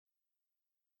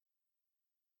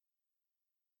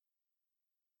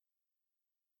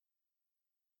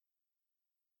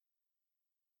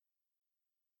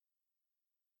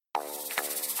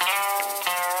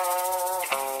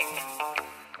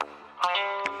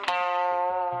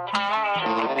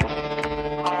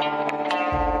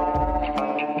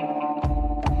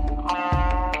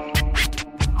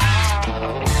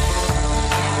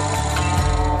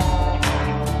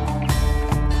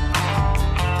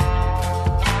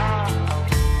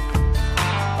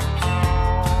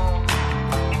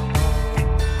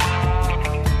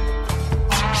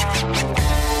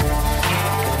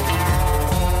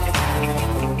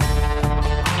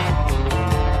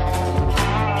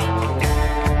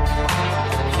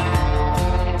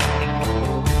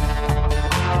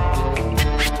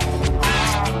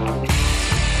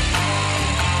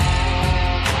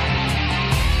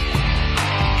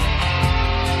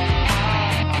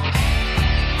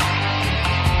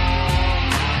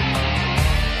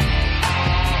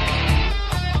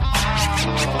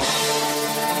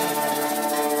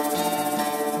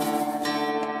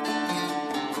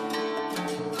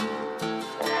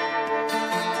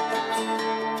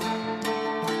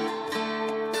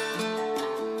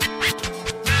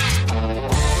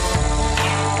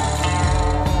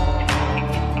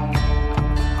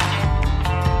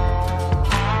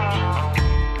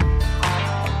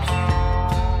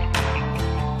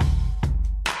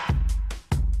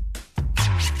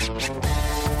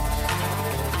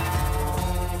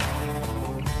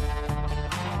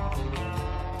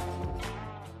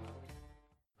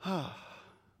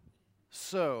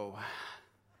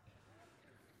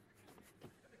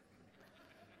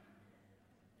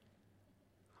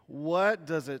What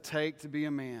does it take to be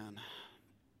a man?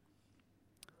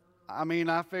 I mean,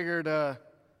 I figured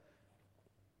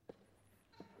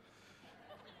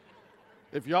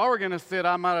if y'all were going to sit,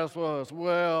 I might as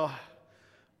well,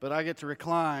 but I get to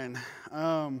recline.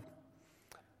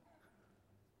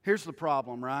 Here's the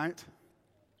problem, right?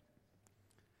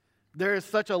 There is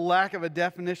such a lack of a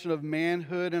definition of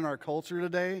manhood in our culture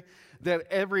today that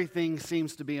everything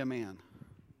seems to be a man.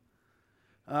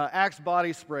 Axe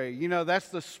body spray. You know, that's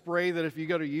the spray that if you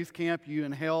go to youth camp, you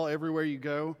inhale everywhere you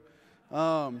go.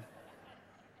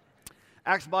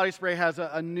 Axe body spray has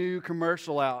a new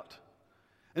commercial out.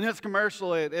 In this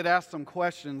commercial, it asks some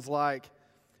questions like,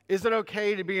 is it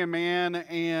okay to be a man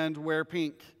and wear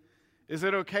pink? Is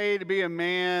it okay to be a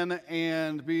man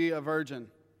and be a virgin?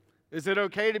 Is it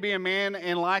okay to be a man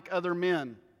and like other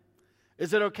men?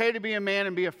 Is it okay to be a man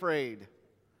and be afraid?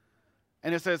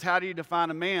 And it says, how do you define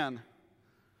a man?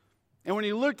 And when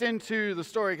you looked into the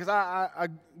story, because I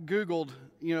Googled,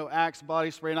 Axe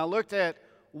body spray, and I looked at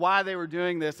why they were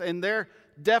doing this, and their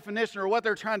definition, or what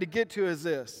they're trying to get to, is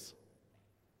this.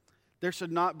 There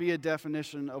should not be a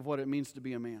definition of what it means to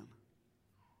be a man.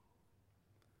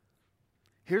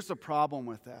 Here's the problem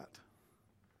with that.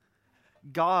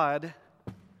 God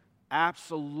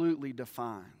absolutely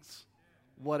defines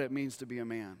what it means to be a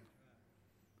man.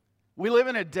 We live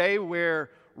in a day where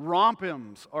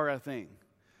rompims are a thing.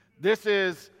 This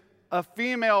is a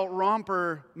female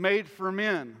romper made for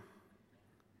men.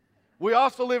 We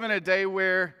also live in a day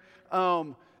where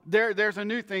there's a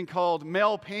new thing called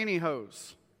male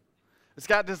pantyhose. It's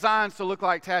got designs to look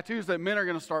like tattoos that men are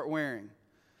going to start wearing.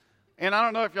 And I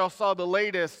don't know if y'all saw the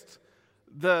latest,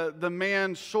 the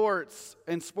man shorts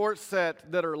and sports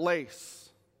set that are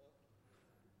lace.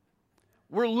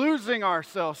 We're losing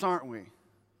ourselves, aren't we?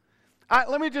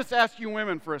 Let me just ask you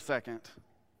women for a second.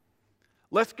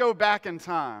 Let's go back in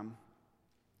time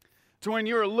to when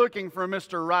you were looking for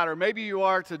Mr. Right, or maybe you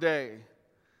are today.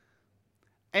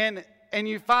 And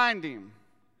you find him.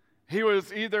 He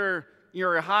was either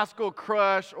you're a high school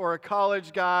crush or a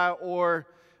college guy or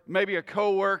maybe a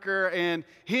coworker, and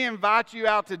he invites you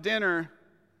out to dinner,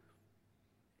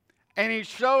 and he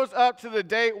shows up to the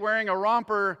date wearing a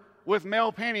romper with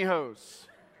male pantyhose.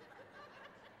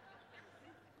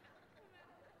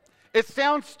 It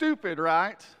sounds stupid,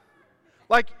 right?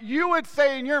 Like you would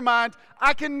say in your mind,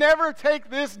 I can never take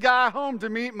this guy home to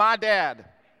meet my dad.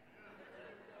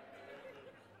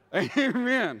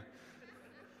 Amen.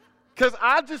 Because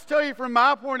I just tell you from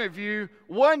my point of view,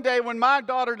 one day when my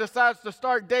daughter decides to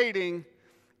start dating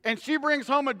and she brings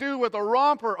home a dude with a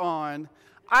romper on,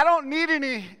 I don't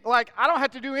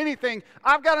have to do anything.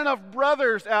 I've got enough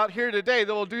brothers out here today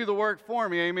that will do the work for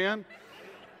me, amen?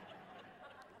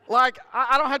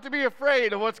 I don't have to be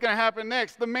afraid of what's going to happen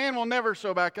next. The man will never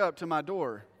show back up to my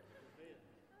door.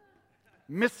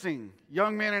 Missing,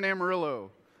 young man in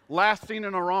Amarillo, last seen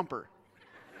in a romper.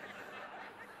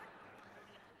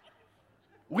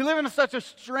 We live in such a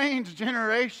strange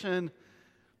generation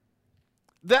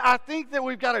that I think that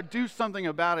we've got to do something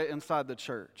about it inside the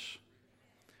church.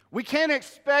 We can't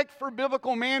expect for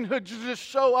biblical manhood to just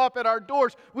show up at our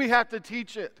doors. We have to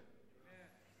teach it.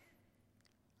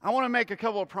 I want to make a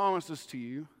couple of promises to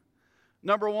you.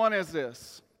 Number one is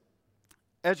this.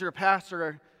 As your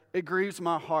pastor, it grieves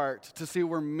my heart to see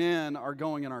where men are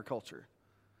going in our culture.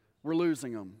 We're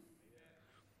losing them.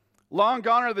 Long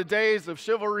gone are the days of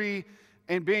chivalry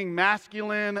and being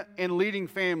masculine and leading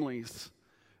families.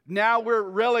 Now we're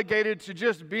relegated to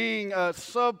just being a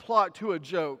subplot to a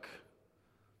joke.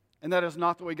 And that is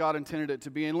not the way God intended it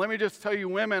to be. And let me just tell you,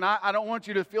 women, I don't want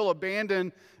you to feel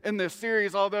abandoned in this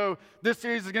series, although this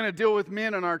series is going to deal with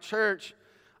men in our church.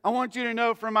 I want you to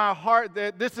know from my heart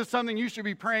that this is something you should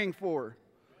be praying for.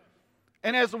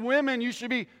 And as women, you should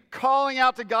be calling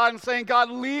out to God and saying, God,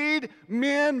 lead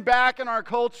men back in our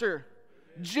culture.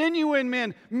 Genuine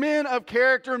men, men of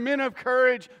character, men of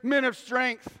courage, men of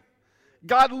strength.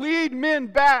 God, lead men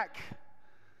back.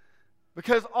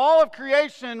 Because all of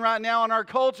creation right now in our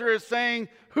culture is saying,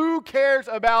 who cares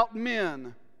about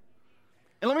men?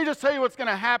 And let me just tell you what's going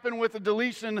to happen with the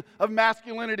deletion of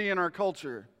masculinity in our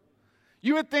culture.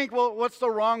 You would think, well, what's so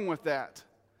wrong with that?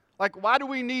 Why do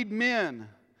we need men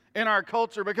in our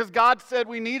culture? Because God said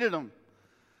we needed them.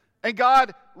 And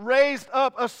God raised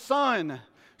up a son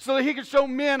so that he could show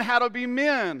men how to be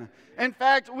men. In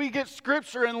fact, we get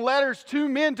scripture and letters to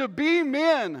men to be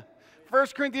men. 1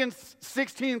 Corinthians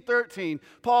 16:13,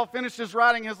 Paul finishes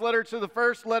writing his letter to the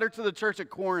first letter to the church at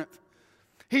Corinth.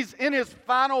 He's in his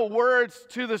final words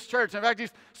to this church. In fact,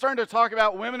 he's starting to talk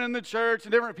about women in the church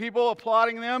and different people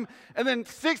applauding them. And then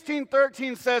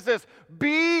 16:13 says this,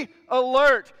 be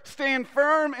alert, stand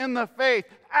firm in the faith,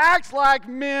 act like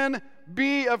men,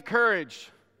 be of courage.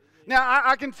 Now,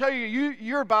 I can tell you,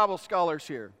 you're Bible scholars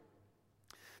here.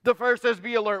 The first says,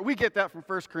 be alert. We get that from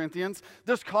 1 Corinthians.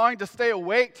 This calling to stay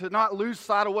awake, to not lose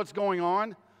sight of what's going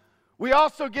on. We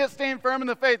also get staying firm in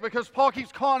the faith because Paul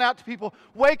keeps calling out to people,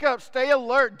 wake up, stay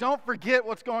alert, don't forget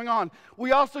what's going on.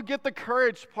 We also get the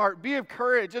courage part, be of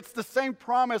courage. It's the same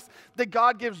promise that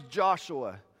God gives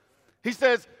Joshua. He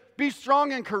says, be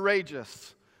strong and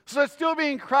courageous. So it's still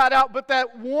being cried out, but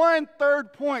that one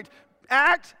third point,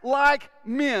 act like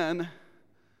men,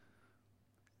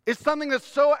 is something that's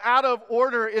so out of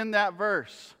order in that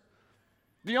verse.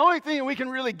 The only thing we can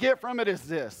really get from it is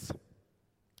this.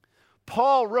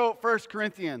 Paul wrote 1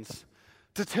 Corinthians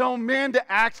to tell men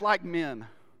to act like men.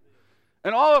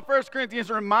 And all of 1 Corinthians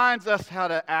reminds us how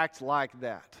to act like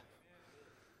that.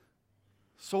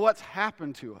 So what's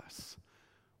happened to us?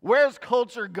 Where's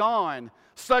culture gone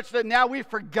such that now we've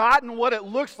forgotten what it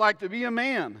looks like to be a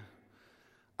man?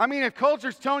 I mean, if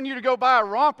culture's telling you to go buy a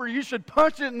romper, you should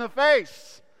punch it in the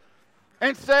face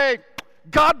and say,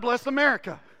 God bless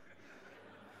America.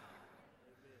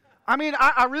 I mean,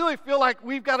 I really feel like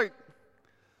we've got to...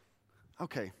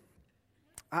 Okay,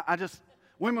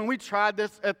 when we tried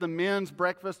this at the men's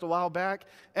breakfast a while back,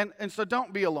 and so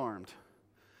don't be alarmed.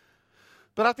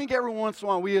 But I think every once in a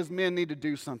while we as men need to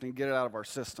do something to get it out of our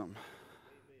system.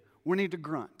 We need to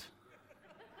grunt.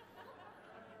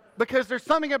 Because there's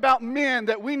something about men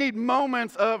that we need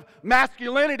moments of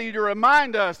masculinity to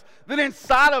remind us that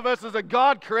inside of us is a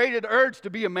God-created urge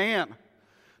to be a man.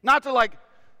 Not to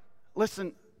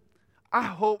listen, I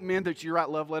hope, men, that you write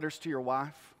love letters to your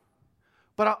wife.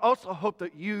 But I also hope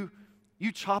that you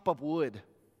chop up wood.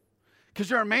 Because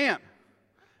you're a man.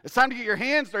 It's time to get your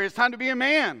hands dirty. It's time to be a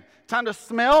man. Time to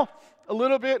smell a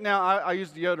little bit. Now, I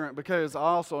use deodorant because I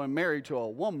also am married to a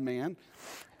woman.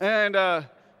 And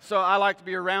so I like to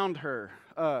be around her.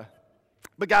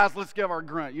 But guys, let's give our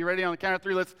grunt. You ready on the count of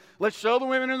three? Let's show the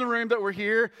women in the room that we're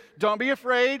here. Don't be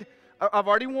afraid. I've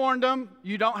already warned them.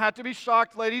 You don't have to be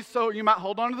shocked, ladies. So you might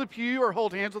hold on to the pew or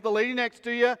hold hands with the lady next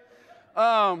to you.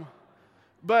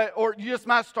 Or you just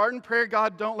might start in prayer.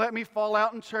 God, don't let me fall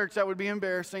out in church. That would be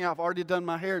embarrassing. I've already done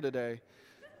my hair today.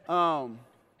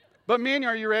 But men,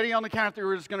 are you ready? On the count of three,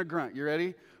 we're just going to grunt. You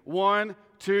ready? 1,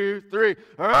 2, 3.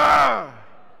 Ah!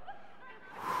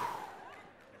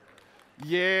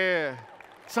 Yeah.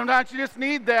 Sometimes you just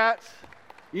need that.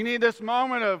 You need this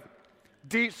moment of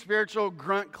deep spiritual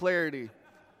grunt clarity.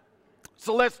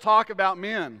 So let's talk about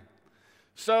men.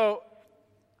 So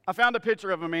I found a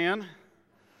picture of a man.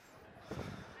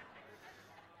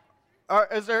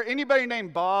 Is there anybody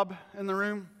named Bob in the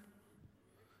room?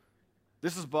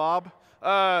 This is Bob.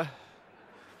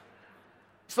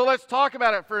 So let's talk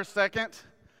about it for a second.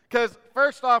 Because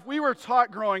first off, we were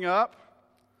taught growing up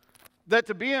that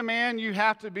to be a man, you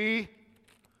have to be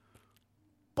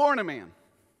born a man.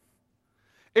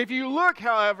 If you look,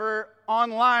 however,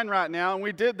 online right now, and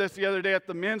we did this the other day at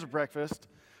the men's breakfast,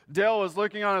 Dale was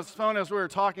looking on his phone as we were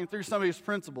talking through some of these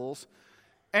principles,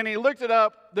 and he looked it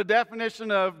up, the definition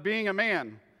of being a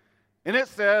man. And it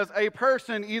says, a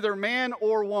person, either man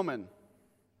or woman.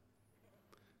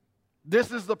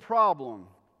 This is the problem.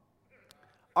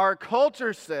 Our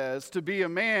culture says to be a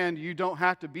man, you don't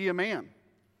have to be a man.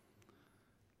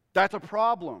 That's a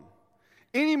problem.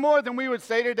 Any more than we would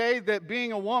say today that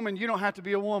being a woman, you don't have to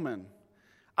be a woman.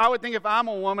 I would think if I'm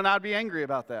a woman, I'd be angry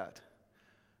about that.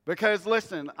 Because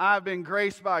listen, I've been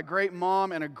graced by a great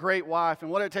mom and a great wife, and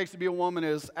what it takes to be a woman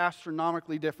is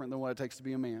astronomically different than what it takes to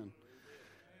be a man.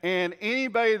 And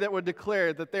anybody that would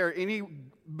declare that they're any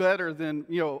better than,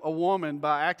 a woman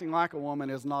by acting like a woman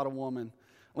is not a woman.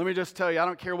 Let me just tell you, I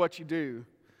don't care what you do.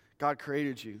 God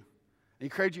created you. He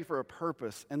created you for a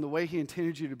purpose, and the way He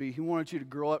intended you to be, He wanted you to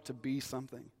grow up to be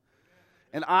something.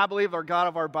 And I believe our God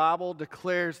of our Bible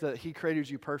declares that He created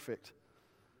you perfect.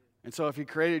 And so if He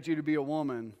created you to be a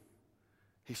woman,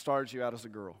 He started you out as a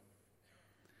girl.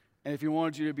 And if He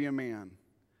wanted you to be a man,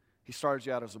 He started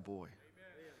you out as a boy.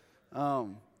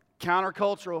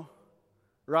 Countercultural,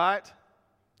 right?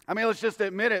 I mean, let's just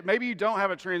admit it. Maybe you don't have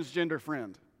a transgender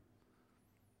friend.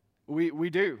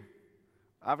 We do.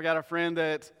 I've got a friend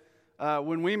that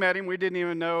when we met him, we didn't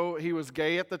even know he was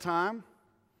gay at the time.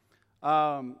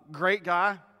 Great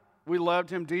guy. We loved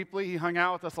him deeply. He hung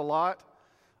out with us a lot.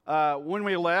 When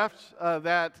we left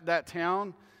that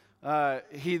town,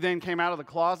 he then came out of the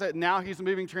closet. Now he's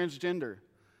moving transgender.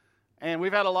 And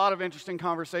we've had a lot of interesting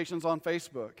conversations on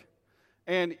Facebook.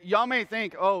 And y'all may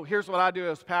think, oh, here's what I do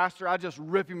as pastor. I just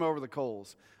rip him over the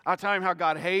coals. I tell him how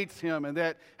God hates him and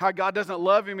that how God doesn't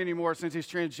love him anymore since he's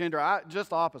transgender.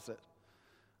 Just opposite.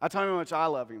 I tell him how much I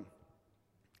love him.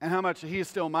 and how much he is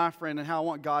still my friend and how I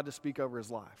want God to speak over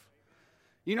his life.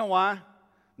 You know why?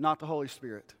 Not the Holy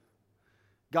Spirit.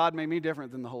 God made me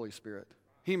different than the Holy Spirit.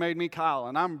 He made me Kyle,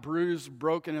 and I'm bruised,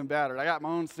 broken, and battered. I got my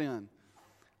own sin.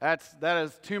 That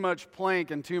is too much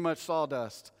plank and too much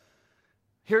sawdust.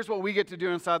 Here's what we get to do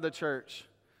inside the church.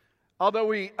 Although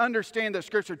we understand that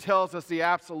Scripture tells us the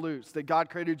absolutes, that God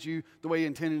created you the way He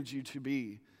intended you to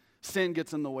be, sin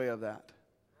gets in the way of that.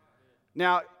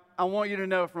 Now, I want you to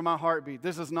know from my heartbeat,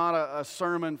 this is not a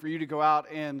sermon for you to go out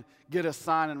and get a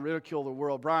sign and ridicule the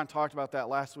world. Brian talked about that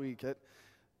last week.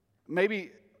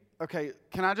 Okay.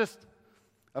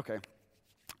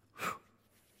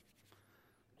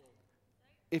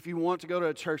 If you want to go to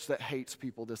a church that hates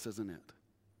people, this isn't it.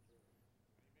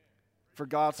 For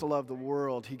God so loved the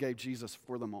world, He gave Jesus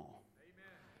for them all.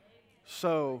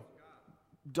 So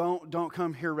don't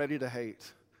come here ready to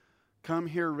hate. Come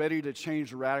here ready to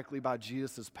change radically by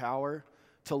Jesus' power,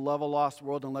 to love a lost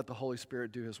world and let the Holy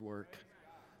Spirit do His work.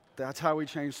 That's how we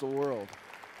change the world.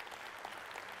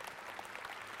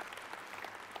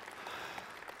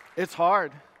 It's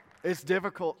hard. It's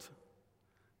difficult.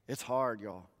 It's hard,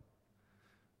 y'all.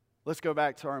 Let's go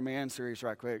back to our man series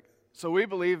right quick. So we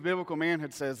believe biblical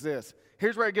manhood says this.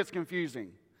 Here's where it gets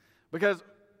confusing. Because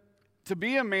to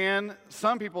be a man,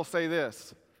 some people say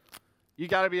this. You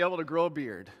got to be able to grow a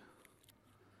beard.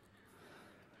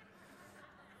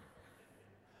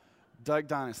 Duck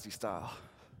Dynasty style.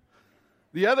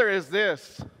 The other is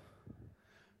this.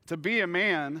 To be a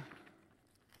man,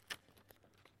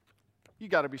 you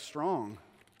got to be strong.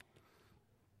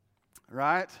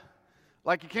 Right?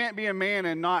 Like you can't be a man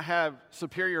and not have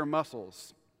superior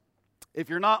muscles. If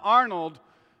you're not Arnold,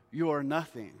 you are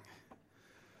nothing.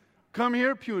 Come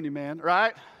here, puny man,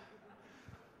 right?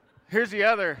 Here's the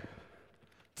other.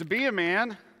 To be a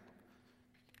man,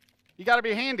 you got to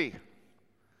be handy.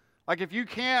 Like if you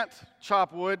can't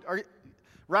chop wood, or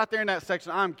right there in that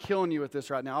section, I'm killing you with this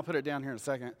right now. I'll put it down here in a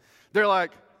second. They're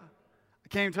like, I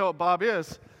can't even tell what Bob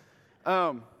is.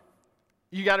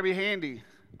 You got to be handy.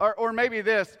 Or maybe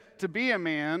this, to be a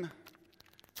man,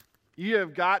 you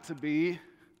have got to be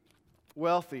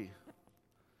wealthy.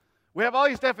 We have all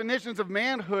these definitions of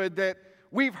manhood that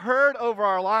we've heard over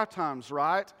our lifetimes,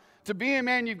 right? To be a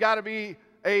man, you've got to be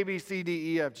A, B, C,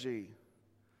 D, E, F, G.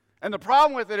 And the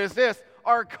problem with it is this.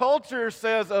 Our culture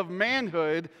says of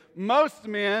manhood, most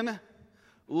men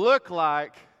look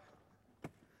like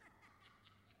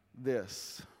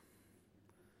this.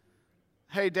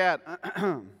 Hey, Dad,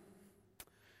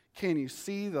 can you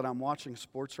see that I'm watching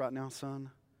sports right now,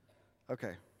 son?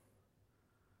 Okay.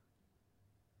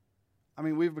 I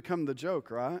mean, we've become the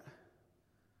joke, right?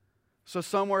 So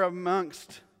somewhere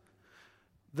amongst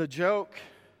the joke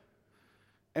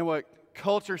and what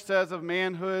culture says of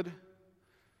manhood,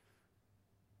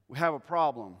 we have a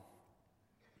problem.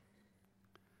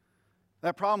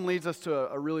 That problem leads us to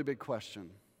a really big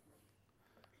question.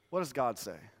 What does God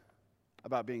say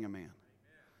about being a man?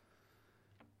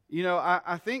 You know,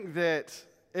 I think that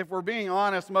if we're being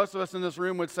honest, most of us in this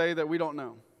room would say that we don't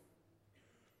know.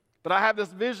 But I have this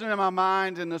vision in my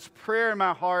mind and this prayer in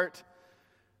my heart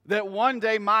that one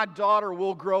day my daughter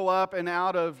will grow up and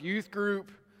out of youth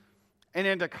group and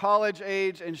into college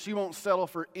age, and she won't settle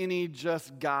for any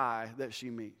just guy that she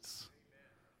meets.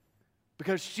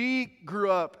 Because she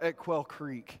grew up at Quail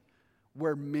Creek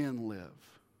where men live.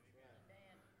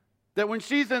 That when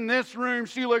she's in this room,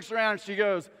 she looks around and she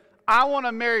goes, I want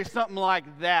to marry something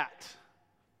like that.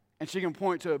 And she can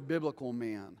point to a biblical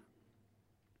man.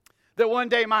 That one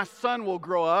day my son will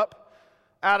grow up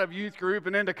out of youth group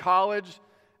and into college,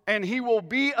 and he will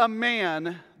be a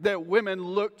man that women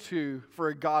look to for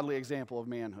a godly example of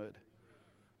manhood.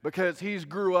 Because he's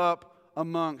grew up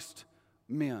amongst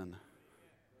men.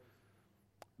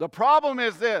 The problem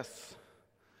is this.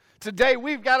 Today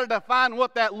we've got to define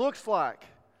what that looks like.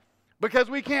 Because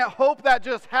we can't hope that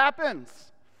just happens.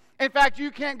 In fact, you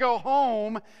can't go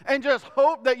home and just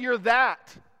hope that you're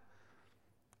that.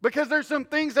 Because there's some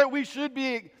things that we should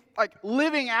be like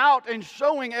living out and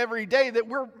showing every day that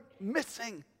we're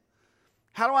missing.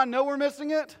 How do I know we're missing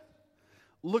it?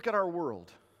 Look at our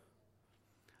world.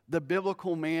 The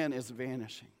biblical man is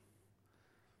vanishing.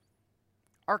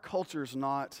 Our culture is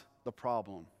not the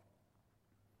problem.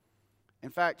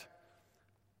 In fact,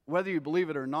 whether you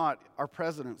believe it or not, our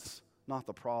president's not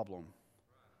the problem.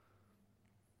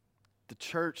 The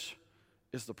church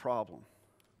is the problem.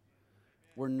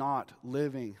 We're not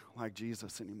living like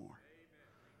Jesus anymore.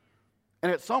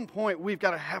 And at some point, we've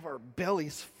got to have our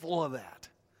bellies full of that.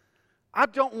 I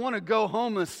don't want to go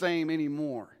home the same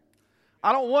anymore.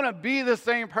 I don't want to be the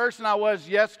same person I was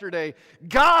yesterday.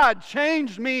 God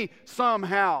changed me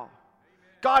somehow.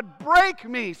 God, break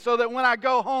me so that when I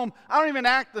go home, I don't even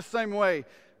act the same way.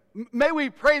 May we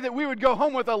pray that we would go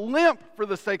home with a limp for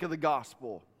the sake of the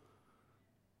gospel.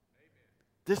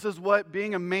 This is what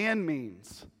being a man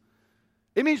means.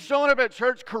 It means showing up at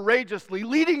church courageously,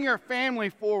 leading your family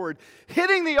forward,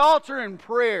 hitting the altar in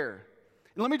prayer.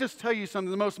 And let me just tell you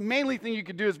something. The most manly thing you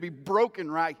could do is be broken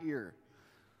right here.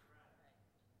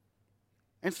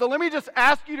 And so let me just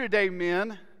ask you today,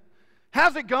 men,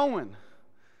 how's it going?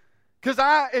 Because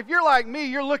if you're like me,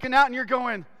 you're looking out and you're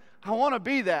going, I want to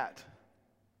be that.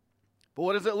 But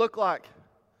what does it look like?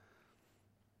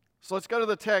 So let's go to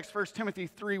the text, 1 Timothy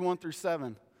 3, 1 through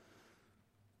 7.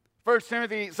 1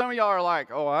 Timothy, some of y'all are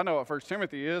like, oh, I know what 1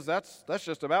 Timothy is. That's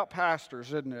just about pastors,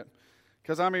 isn't it?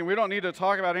 Because, we don't need to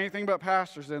talk about anything but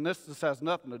pastors, and this just has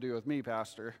nothing to do with me,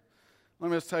 Pastor. Let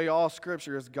me just tell you, all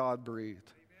Scripture is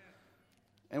God-breathed.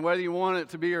 And whether you want it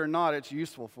to be or not, it's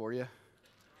useful for you.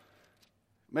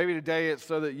 Maybe today it's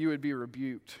so that you would be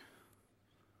rebuked.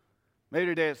 Maybe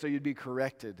today it's so you'd be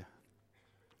corrected.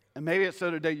 And maybe it's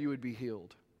so today you would be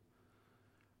healed.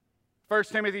 1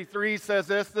 Timothy 3 says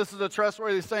this is a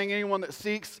trustworthy saying, anyone that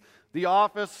seeks the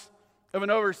office of an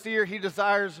overseer, he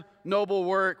desires noble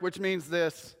work, which means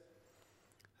this,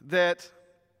 that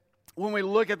when we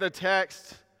look at the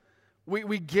text,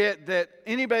 we get that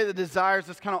anybody that desires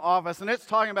this kind of office, and it's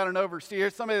talking about an overseer,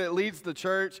 it's somebody that leads the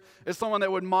church, it's someone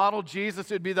that would model Jesus,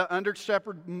 it would be the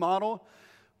under-shepherd model.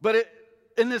 But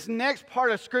in this next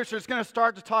part of Scripture, it's going to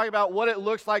start to talk about what it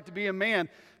looks like to be a man.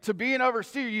 To be an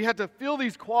overseer, you have to fill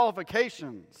these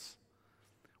qualifications,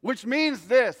 which means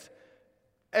this,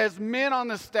 as men on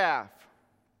the staff,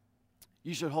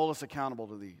 you should hold us accountable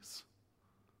to these.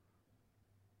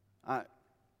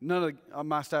 None of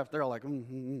my staff, they're all like,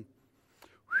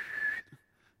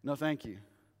 no, thank you.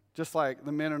 Just like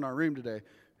the men in our room today.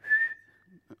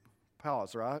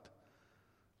 Palace, right?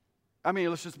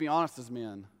 Let's just be honest as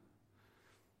men.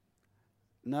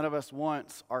 None of us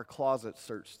wants our closet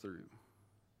searched through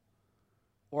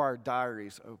or our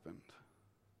diaries opened.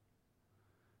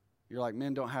 You're like,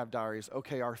 men don't have diaries.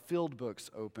 Okay, our field books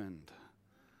opened.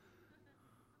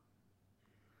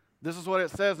 This is what it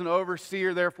says, an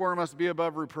overseer, therefore, must be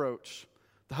above reproach.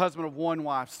 The husband of one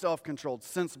wife, self-controlled,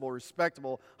 sensible,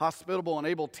 respectable, hospitable, and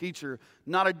able teacher,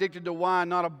 not addicted to wine,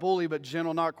 not a bully, but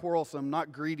gentle, not quarrelsome,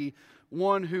 not greedy,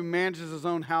 one who manages his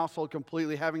own household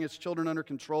completely, having his children under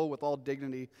control with all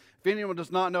dignity. If anyone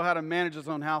does not know how to manage his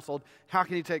own household, how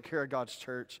can he take care of God's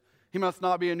church? He must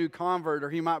not be a new convert, or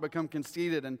he might become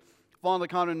conceited and fall in the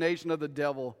condemnation of the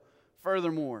devil.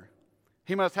 Furthermore,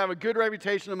 he must have a good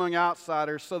reputation among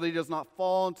outsiders so that he does not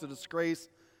fall into disgrace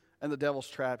and the devil's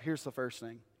trap. Here's the first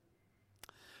thing.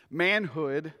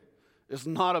 Manhood is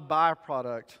not a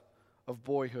byproduct of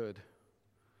boyhood.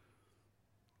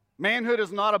 Manhood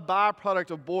is not a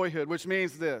byproduct of boyhood, which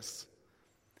means this.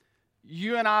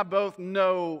 You and I both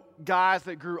know guys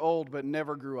that grew old but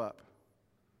never grew up.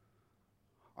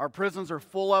 Our prisons are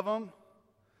full of them.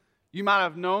 You might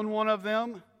have known one of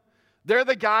them. They're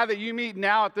the guy that you meet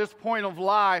now at this point of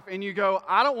life and you go,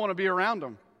 I don't want to be around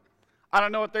them. I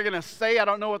don't know what they're going to say. I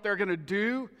don't know what they're going to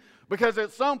do. Because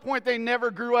at some point they never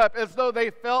grew up, as though they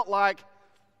felt like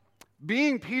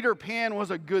being Peter Pan was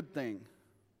a good thing.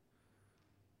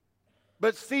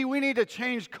 But see, we need to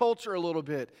change culture a little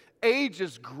bit. Age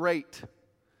is great.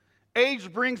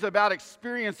 Age brings about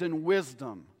experience and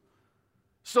wisdom.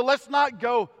 So let's not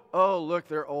go, oh, look,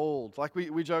 they're old. Like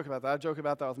we joke about that. I joke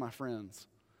about that with my friends.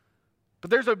 But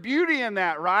there's a beauty in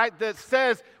that, right? That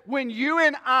says when you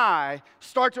and I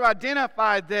start to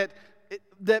identify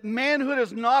that manhood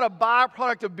is not a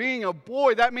byproduct of being a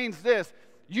boy, that means this.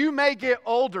 You may get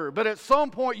older, but at some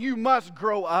point you must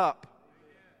grow up.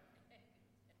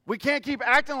 We can't keep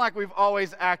acting like we've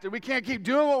always acted. We can't keep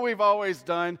doing what we've always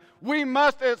done. We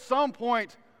must at some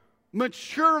point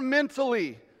mature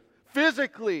mentally,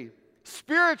 physically,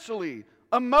 spiritually,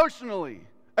 emotionally.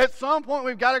 At some point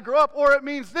we've got to grow up. Or it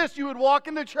means this, you would walk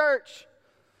into church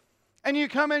and you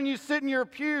come in and you sit in your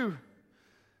pew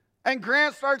and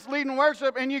Grant starts leading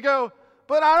worship and you go,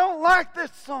 but I don't like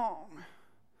this song.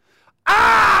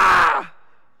 Ah!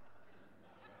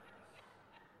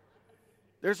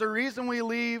 There's a reason we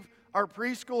leave our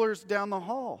preschoolers down the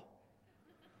hall.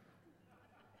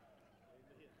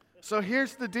 So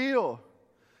here's the deal.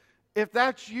 If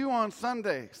that's you on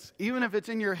Sundays, even if it's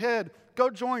in your head,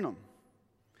 go join them.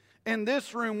 In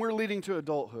this room, we're leading to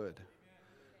adulthood.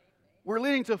 We're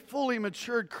leading to fully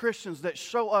matured Christians that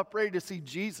show up ready to see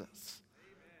Jesus.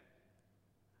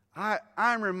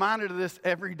 I'm reminded of this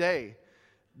every day,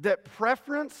 that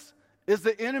preference is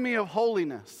the enemy of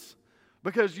holiness.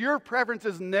 Because your preference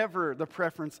is never the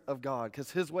preference of God,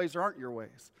 because His ways aren't your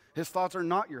ways. His thoughts are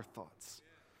not your thoughts.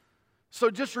 So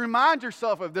just remind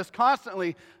yourself of this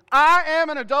constantly. I am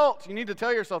an adult. You need to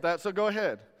tell yourself that, so go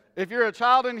ahead. If you're a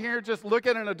child in here, just look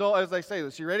at an adult as they say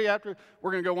this. You ready? After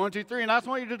we're going to go 1, 2, 3, and I just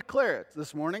want you to declare it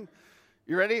this morning.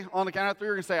 You ready? On the count of 3,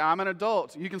 we're going to say, I'm an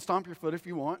adult. You can stomp your foot if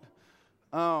you want.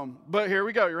 But here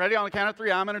we go. You ready? On the count of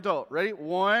 3, I'm an adult. Ready?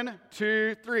 1,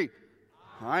 2, 3.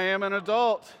 I am an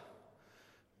adult.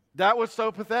 That was so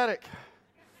pathetic.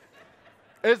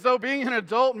 As though being an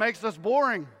adult makes us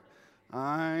boring.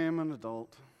 I am an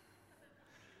adult.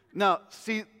 Now,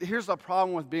 see, here's the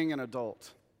problem with being an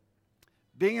adult.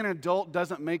 Being an adult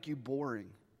doesn't make you boring.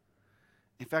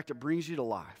 In fact, it brings you to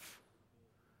life.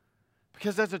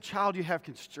 Because as a child, you have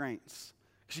constraints.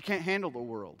 Because you can't handle the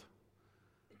world.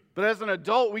 But as an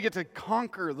adult, we get to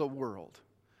conquer the world.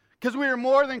 Because we are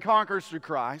more than conquerors through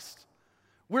Christ.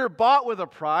 We're bought with a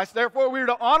price. Therefore, we are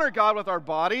to honor God with our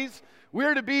bodies. We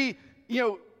are to be,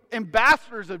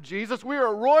 ambassadors of Jesus. We are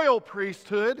a royal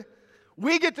priesthood.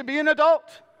 We get to be an adult.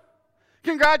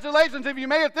 Congratulations, if you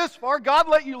made it this far, God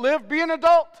let you live, be an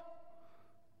adult.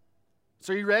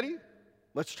 So are you ready?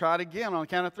 Let's try it again. On the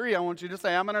count of 3, I want you to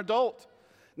say, I'm an adult.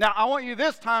 Now, I want you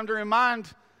this time to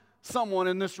remind someone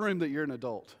in this room that you're an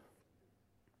adult.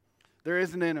 There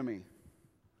is an enemy.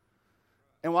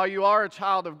 And while you are a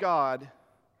child of God,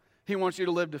 He wants you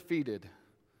to live defeated.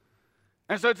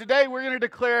 And so today we're going to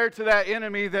declare to that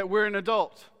enemy that we're an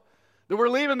adult. That we're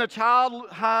leaving the child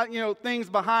things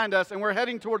behind us and we're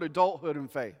heading toward adulthood in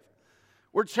faith.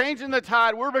 We're changing the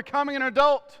tide. We're becoming an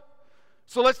adult.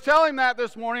 So let's tell him that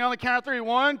this morning on the count of 3.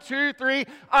 1, 2, 3.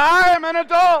 I am an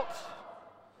adult.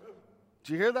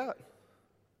 Do you hear that?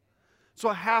 So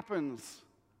what happens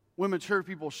when mature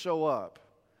people show up?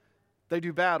 They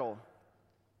do battle.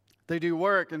 They do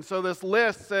work. And so this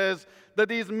list says that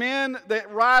these men that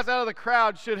rise out of the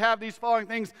crowd should have these following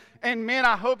things. And men,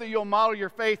 I hope that you'll model your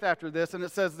faith after this. And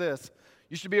it says this.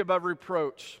 You should be above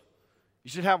reproach.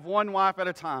 You should have one wife at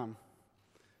a time.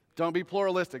 Don't be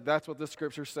pluralistic. That's what this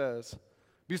scripture says.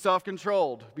 Be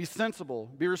self-controlled. Be sensible.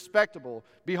 Be respectable.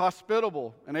 Be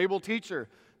hospitable. An able teacher.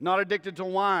 Not addicted to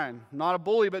wine. Not a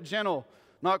bully, but gentle.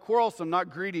 Not quarrelsome. Not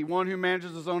greedy. One who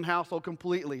manages his own household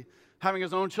completely. Having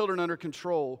his own children under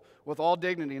control with all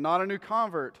dignity. Not a new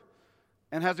convert.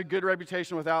 And has a good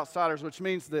reputation with outsiders, which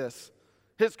means this.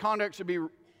 His conduct should be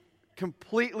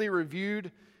completely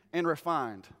reviewed and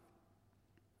refined.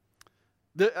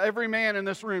 Every man in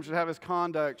this room should have his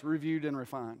conduct reviewed and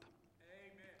refined.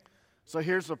 Amen. So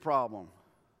here's the problem.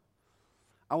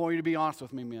 I want you to be honest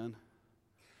with me, men.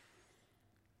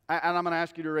 And I'm going to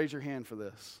ask you to raise your hand for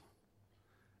this.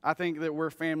 I think that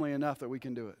we're family enough that we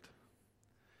can do it.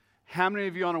 How many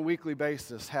of you on a weekly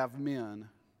basis have men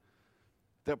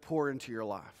that pour into your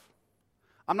life?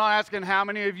 I'm not asking how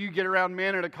many of you get around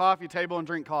men at a coffee table and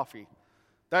drink coffee.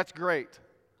 That's great.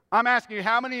 I'm asking you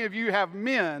how many of you have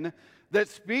men that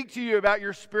speak to you about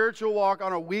your spiritual walk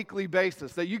on a weekly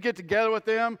basis, that you get together with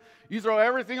them, you throw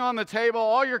everything on the table,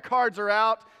 all your cards are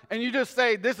out, and you just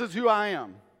say, this is who I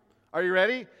am. Are you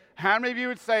ready? How many of you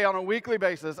would say on a weekly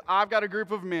basis, I've got a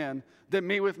group of men that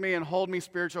meet with me and hold me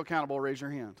spiritual accountable? Raise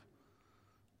your hand.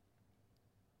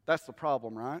 That's the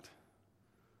problem, right?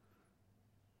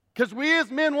 Because we as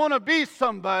men want to be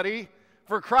somebody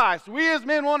for Christ. We as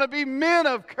men want to be men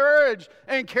of courage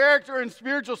and character and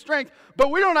spiritual strength, but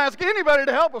we don't ask anybody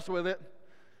to help us with it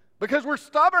because we're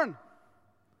stubborn.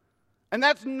 And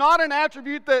that's not an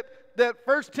attribute that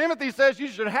 1 Timothy says you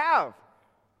should have.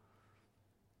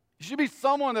 You should be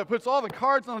someone that puts all the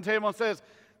cards on the table and says,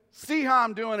 see how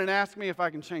I'm doing and ask me if I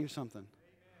can change something.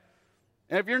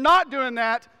 And if you're not doing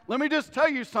that, let me just tell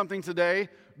you something today.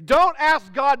 Don't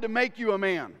ask God to make you a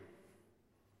man.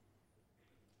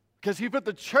 Because He put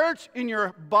the church in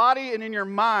your body and in your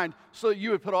mind so that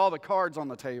you would put all the cards on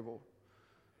the table.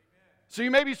 So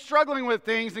you may be struggling with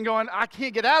things and going, I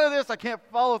can't get out of this. I can't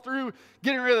follow through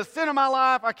getting rid of the sin in my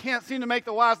life. I can't seem to make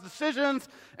the wise decisions.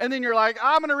 And then you're like,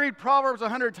 I'm going to read Proverbs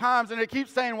 100 times and it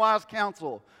keeps saying wise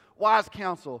counsel,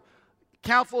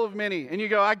 counsel of many. And you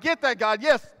go, I get that, God.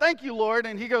 Yes, thank you, Lord.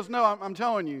 And He goes, no, I'm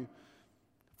telling you,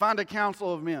 find a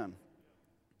counsel of men.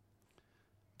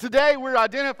 Today, we're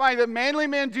identifying that manly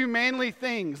men do manly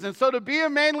things. And so to be a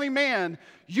manly man,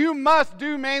 you must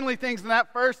do manly things. And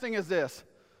that first thing is this.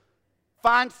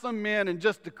 Find some men and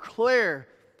just declare,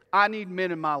 I need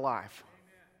men in my life.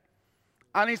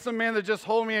 Amen. I need some men that just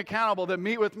hold me accountable, that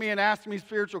meet with me and ask me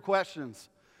spiritual questions.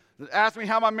 That ask me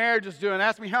how my marriage is doing.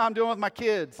 Ask me how I'm doing with my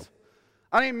kids.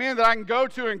 I need men that I can go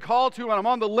to and call to when I'm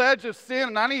on the ledge of sin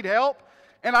and I need help.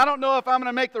 and I don't know if I'm going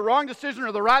to make the wrong decision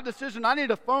or the right decision, I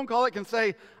need a phone call that can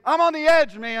say, I'm on the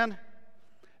edge, man.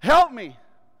 Help me.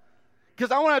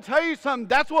 Because I want to tell you something,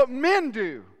 that's what men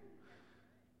do.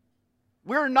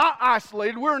 We're not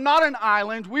isolated. We're not an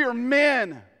island. We are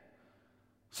men.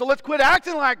 So let's quit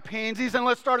acting like pansies and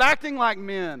let's start acting like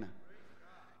men.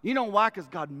 You know why? Because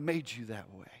God made you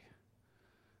that way.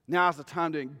 Now is the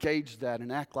time to engage that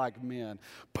and act like men.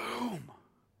 Boom.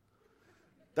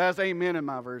 That's amen in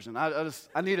my version.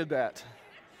 I needed that.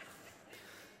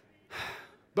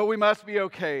 But we must be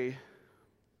okay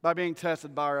by being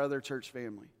tested by our other church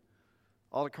family.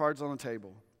 All the cards on the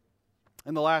table.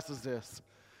 And the last is this.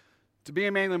 To be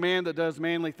a manly man that does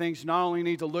manly things, you not only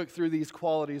need to look through these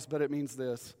qualities, but it means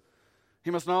this. He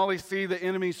must not only see the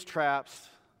enemy's traps,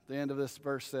 the end of this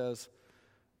verse says,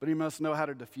 but he must know how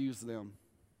to diffuse them.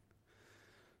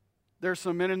 There's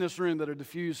some men in this room that are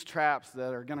diffused traps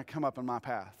that are going to come up in my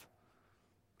path.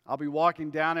 I'll be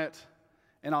walking down it,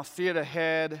 and I'll see it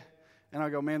ahead, and I'll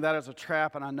go, man, that is a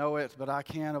trap, and I know it, but I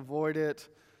can't avoid it.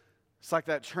 It's like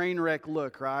that train wreck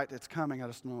look, right? It's coming. I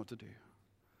just don't know what to do.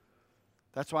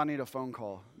 That's why I need a phone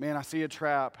call. Man, I see a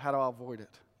trap. How do I avoid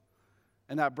it?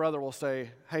 And that brother will say,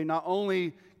 hey, not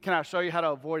only can I show you how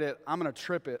to avoid it, I'm going to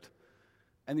trip it,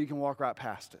 and you can walk right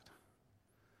past it.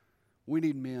 We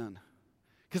need men.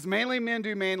 Because manly men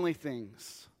do manly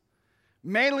things.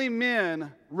 Manly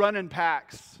men run in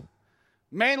packs.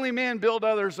 Manly men build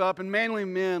others up, and manly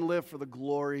men live for the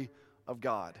glory of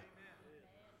God.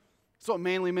 That's what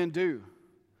manly men do.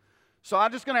 So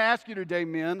I'm just going to ask you today,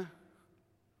 men,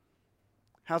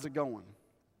 how's it going?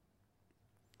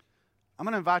 I'm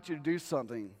going to invite you to do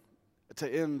something to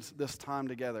end this time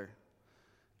together.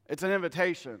 It's an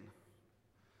invitation.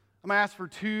 I'm going to ask for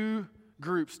 2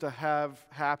 groups to have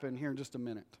happen here in just a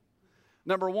minute.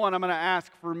 Number 1, I'm going to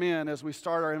ask for men as we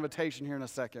start our invitation here in a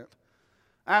second.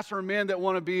 Ask for men that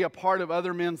want to be a part of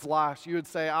other men's lives. You would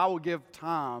say, I will give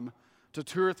time to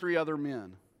 2 or 3 other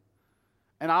men.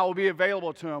 And I will be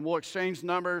available to them. We'll exchange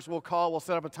numbers, we'll call, we'll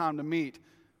set up a time to meet.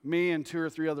 Me and 2 or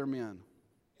 3 other men.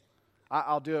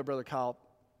 I'll do it, Brother Kyle.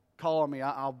 Call on me.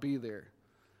 I'll be there.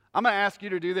 I'm going to ask you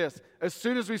to do this. As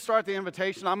soon as we start the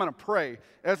invitation, I'm going to pray.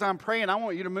 As I'm praying, I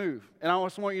want you to move. And I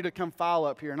just want you to come file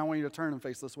up here, and I want you to turn and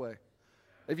face this way.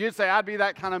 If you'd say, I'd be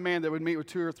that kind of man that would meet with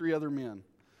 2 or 3 other men,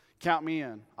 count me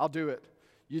in. I'll do it.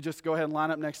 You just go ahead and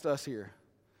line up next to us here.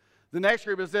 The next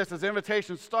group is this. As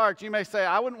invitation starts, you may say,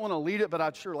 I wouldn't want to lead it, but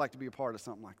I'd sure like to be a part of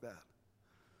something like that.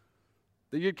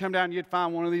 That you'd come down and you'd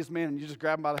find one of these men and you just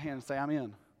grab them by the hand and say, I'm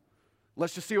in.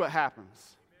 Let's just see what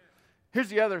happens. Here's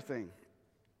the other thing.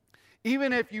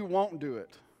 Even if you won't do it,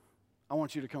 I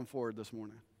want you to come forward this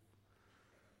morning.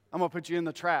 I'm going to put you in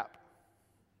the trap.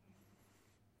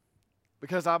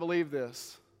 Because I believe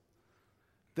this,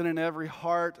 that in every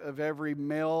heart of every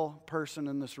male person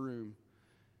in this room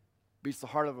beats the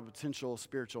heart of a potential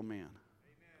spiritual man.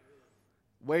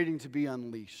 Waiting to be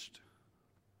unleashed.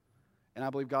 And I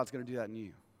believe God's going to do that in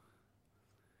you.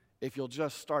 If you'll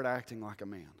just start acting like a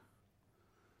man.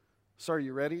 So are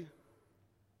you ready?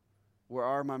 Where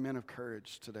are my men of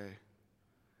courage today?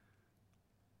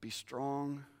 Be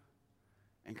strong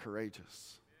and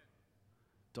courageous.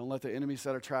 Don't let the enemy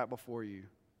set a trap before you.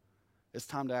 It's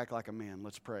time to act like a man.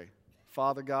 Let's pray.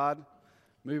 Father God,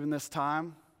 move in this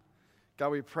time. God,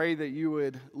 we pray that you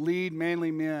would lead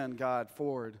manly men, God,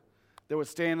 forward. That would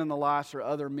stand in the lives for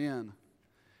other men.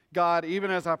 God,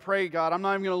 even as I pray, God, I'm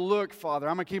not even going to look, Father.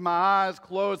 I'm going to keep my eyes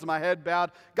closed and my head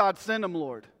bowed. God, send them,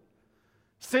 Lord.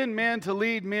 Send men to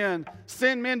lead men.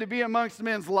 Send men to be amongst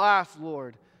men's lives,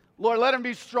 Lord. Lord, let them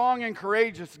be strong and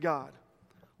courageous, God.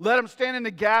 Let them stand in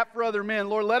the gap for other men.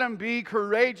 Lord, let them be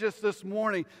courageous this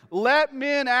morning. Let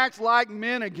men act like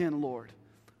men again, Lord.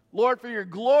 Lord, for your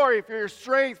glory, for your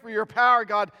strength, for your power,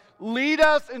 God, lead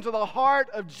us into the heart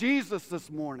of Jesus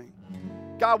this morning.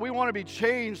 God, we want to be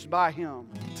changed by him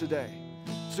today.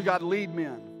 So God, lead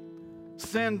men.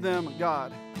 Send them,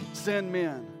 God. Send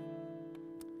men.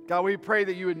 God, we pray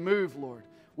that you would move, Lord.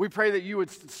 We pray that you would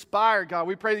inspire, God.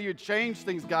 We pray that you would change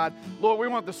things, God. Lord, we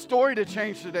want the story to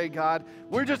change today, God.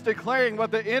 We're just declaring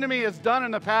what the enemy has done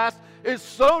in the past is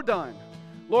so done.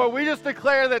 Lord, we just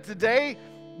declare that today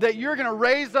that you're going to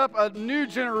raise up a new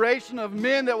generation of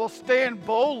men that will stand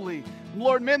boldly.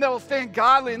 Lord, men that will stand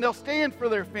godly, and they'll stand for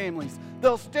their families.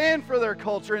 They'll stand for their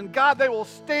culture. And God, they will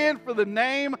stand for the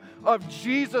name of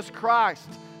Jesus Christ.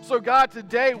 So God,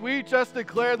 today we just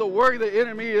declare the work of the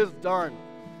enemy is done.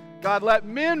 God, let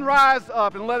men rise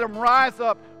up, and let them rise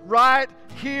up right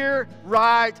here,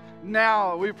 right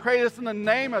now. We pray this in the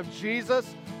name of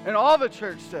Jesus. And all the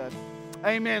church said,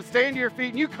 amen. Stand to your feet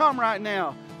and you come right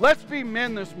now. Let's be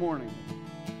men this morning.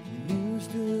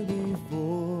 Used to be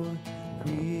full.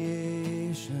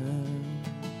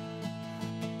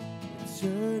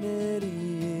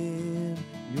 in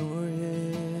your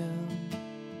hand.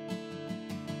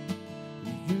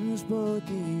 You spoke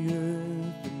the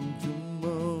earth into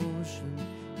motion,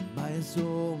 my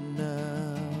soul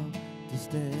now to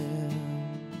stand.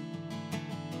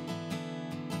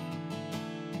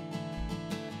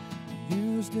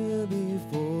 You stood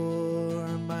before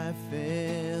my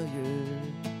failure,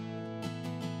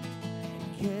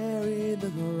 carried the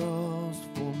cross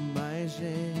for my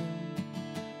shame.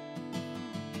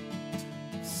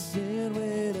 Sin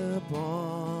weighed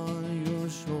upon your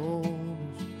shoulders,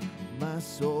 my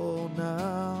soul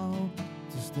now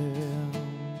to stand.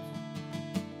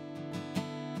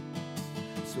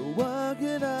 So what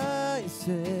can I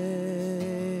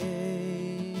say?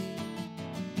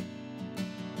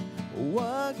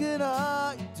 What can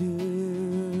I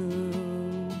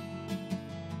do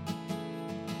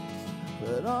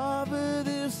but offer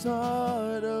this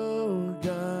heart, oh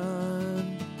God,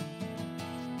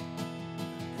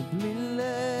 completely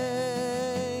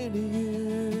to you?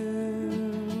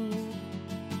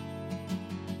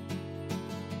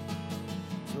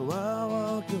 So I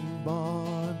walk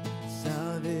upon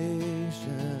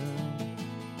salvation,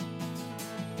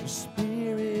 your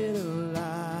Spirit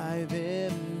alive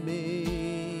in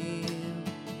me,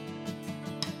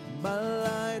 my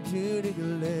life to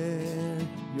declare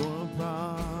your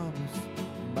promise,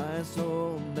 my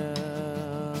soul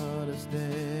now to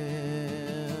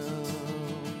stand.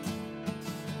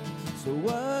 So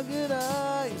what could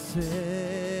I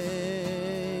say?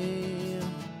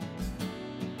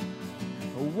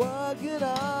 What could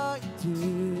I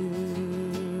do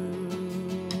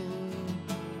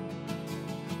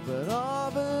but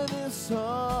offer this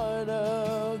heart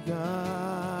of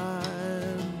God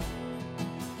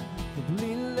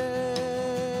completely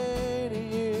to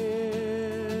you?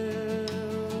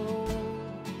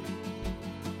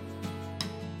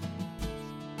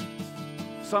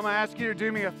 So I'm going to ask you to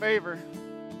do me a favor.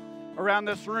 Around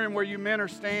this room where you men are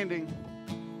standing,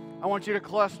 I want you to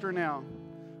cluster now.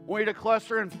 I want you to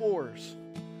cluster in fours.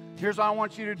 Here's what I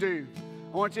want you to do.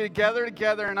 I want you to gather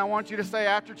together, and I want you to say,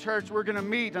 after church, we're going to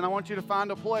meet, and I want you to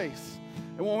find a place.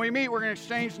 And when we meet, we're going to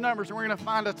exchange numbers, and we're going to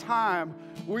find a time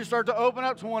where we start to open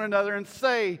up to one another and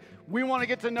say, we want to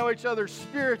get to know each other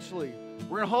spiritually.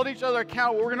 We're going to hold each other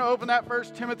accountable. We're going to open that 1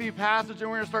 Timothy passage,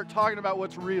 and we're going to start talking about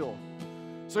what's real.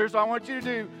 So here's what I want you to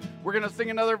do. We're going to sing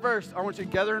another verse. I want you to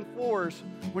gather in fours.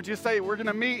 I want you to say, we're going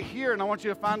to meet here, and I want you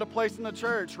to find a place in the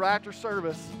church right after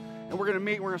service. And we're going to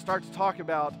meet, and we're going to start to talk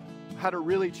about how to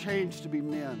really change to be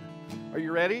men. Are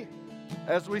you ready?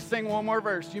 As we sing one more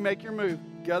verse, you make your move.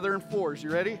 Gather in fours.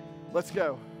 You ready? Let's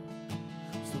go.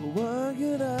 So what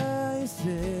could I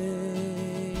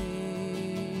say?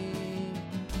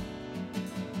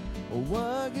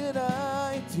 What could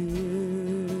I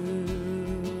do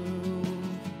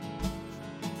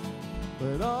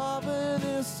but offer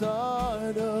this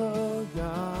heart of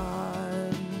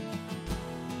God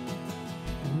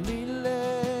completely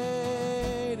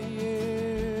to you?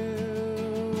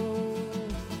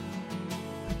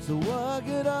 So what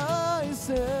could I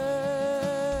say?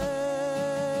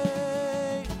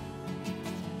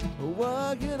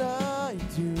 What could I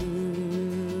do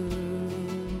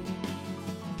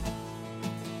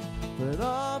but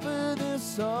offer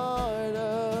this heart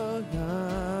of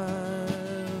God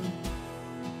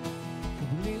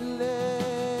completely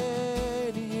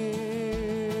to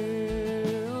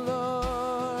you,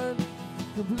 Lord,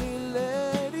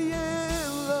 completely to you,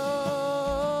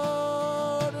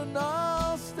 Lord, and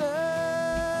I'll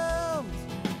stand.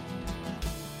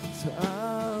 So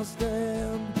I'll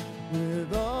stand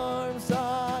with arms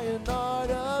high and heart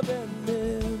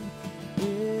abandoned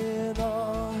in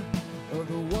awe of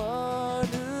the one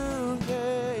who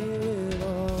gave it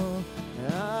all.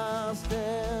 I'll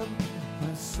stand,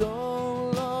 my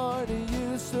soul, Lord,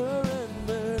 you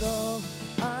surrendered all.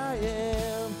 I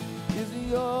am is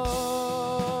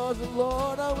yours, and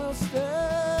Lord, I will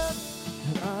stand,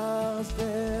 and I'll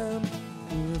stand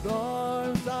with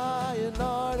arms high and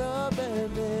heart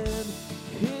abandoned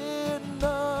in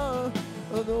awe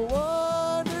of the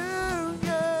one who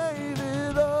gave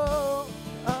it all.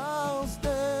 I'll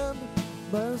stand,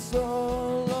 my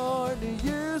soul, Lord,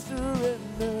 you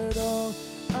surrendered all.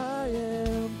 I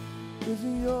am is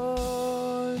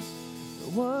yours.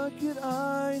 What could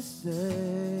I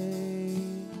say?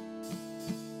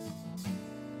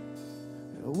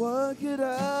 What could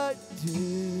I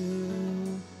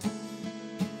do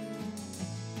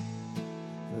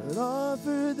but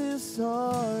offer this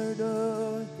heart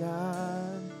of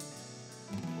God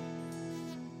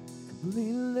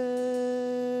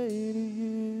completely to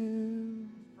you?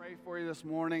 Pray for you this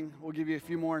morning. We'll give you a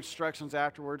few more instructions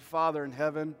afterward. Father in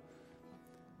heaven,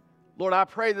 Lord, I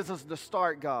pray this is the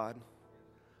start, God,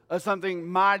 of something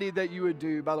mighty that you would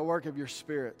do by the work of your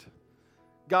Spirit.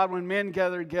 God, when men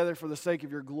gather together for the sake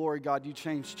of your glory, God, you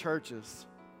change churches.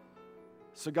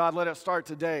 So God, let it start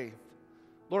today.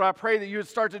 Lord, I pray that you would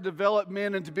start to develop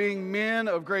men into being men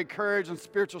of great courage and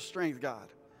spiritual strength, God.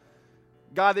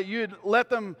 God, that you would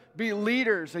let them be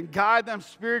leaders and guide them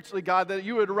spiritually, God, that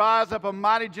you would rise up a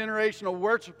mighty generation of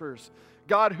worshipers,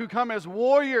 God, who come as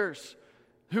warriors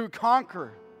who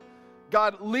conquer.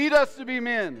 God, lead us to be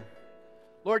men.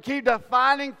 Lord, keep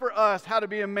defining for us how to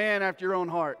be a man after your own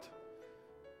heart.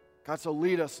 God, so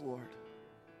lead us, Lord.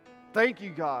 Thank you,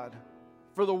 God,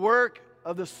 for the work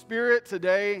of the Spirit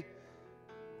today.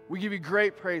 We give you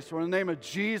great praise for. In the name of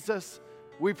Jesus,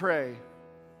 we pray.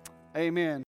 Amen.